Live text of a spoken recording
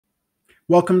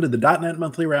Welcome to the .NET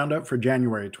Monthly Roundup for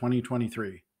January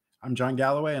 2023. I'm Jon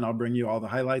Galloway, and I'll bring you all the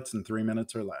highlights in 3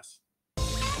 minutes or less.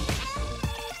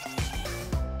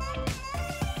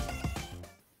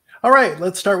 All right,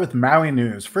 let's start with Maui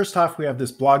news. First off, we have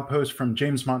this blog post from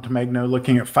James Montemagno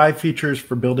looking at 5 features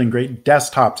for building great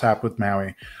desktops app with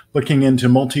Maui, looking into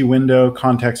multi-window,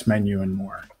 context menu, and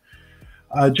more.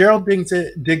 Gerald digs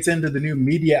into the new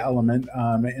media element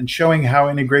and showing how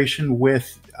integration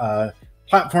with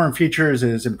platform features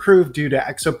is improved due to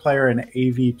ExoPlayer and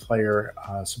AV Player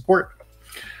support.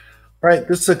 All right,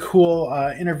 this is a cool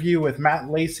interview with Matt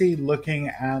Lacey looking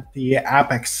at the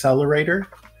App Accelerator.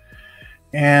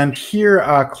 And here,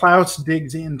 Klaus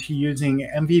digs into using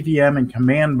MVVM and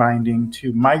command binding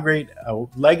to migrate a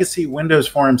legacy Windows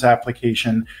Forms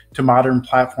application to modern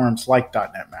platforms like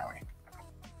 .NET Maui.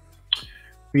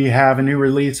 We have a new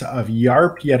release of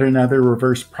YARP, yet another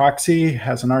reverse proxy,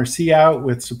 has an RC out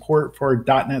with support for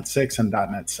 .NET 6 and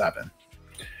 .NET 7.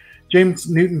 James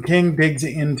Newton King digs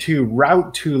into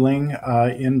route tooling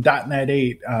in .NET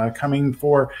 8 coming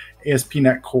for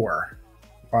ASP.NET Core.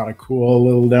 A lot of cool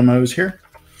little demos here.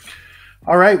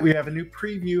 All right, we have a new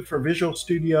preview for Visual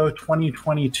Studio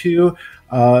 2022,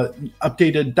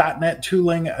 updated .NET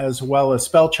tooling, as well as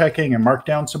spell checking and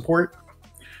markdown support.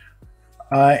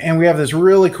 And we have this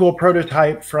really cool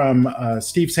prototype from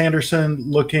Steve Sanderson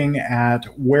looking at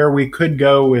where we could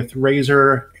go with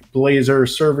Razor, Blazor,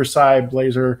 server-side,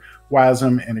 Blazor,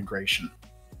 WASM integration.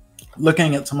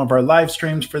 Looking at some of our live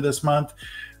streams for this month,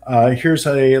 here's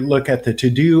a look at the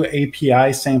To-Do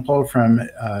API sample from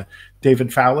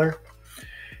David Fowler.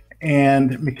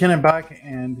 And McKinnon Buck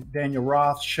and Daniel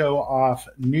Roth show off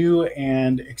new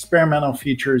and experimental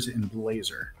features in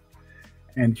Blazor.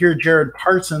 And here, Jared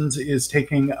Parsons is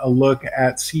taking a look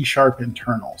at C#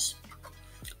 internals.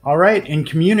 All right, in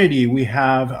community, we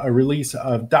have a release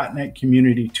of .NET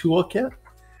Community Toolkit.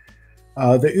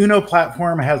 The Uno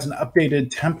platform has an updated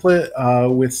template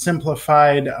with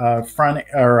simplified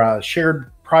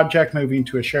shared project moving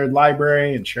to a shared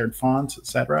library and shared fonts,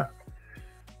 etc.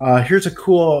 Here's a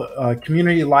cool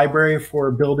community library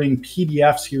for building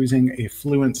PDFs using a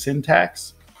fluent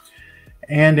syntax.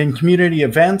 And in community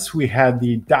events, we had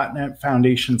the .NET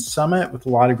Foundation Summit with a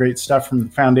lot of great stuff from the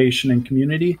foundation and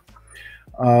community.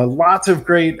 Lots of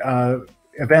great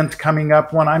events coming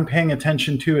up. One I'm paying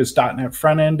attention to is .NET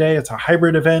Front-End Day. It's a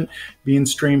hybrid event being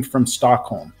streamed from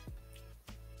Stockholm.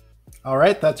 All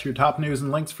right, that's your top news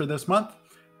and links for this month.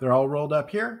 They're all rolled up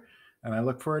here, and I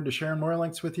look forward to sharing more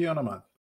links with you in a month.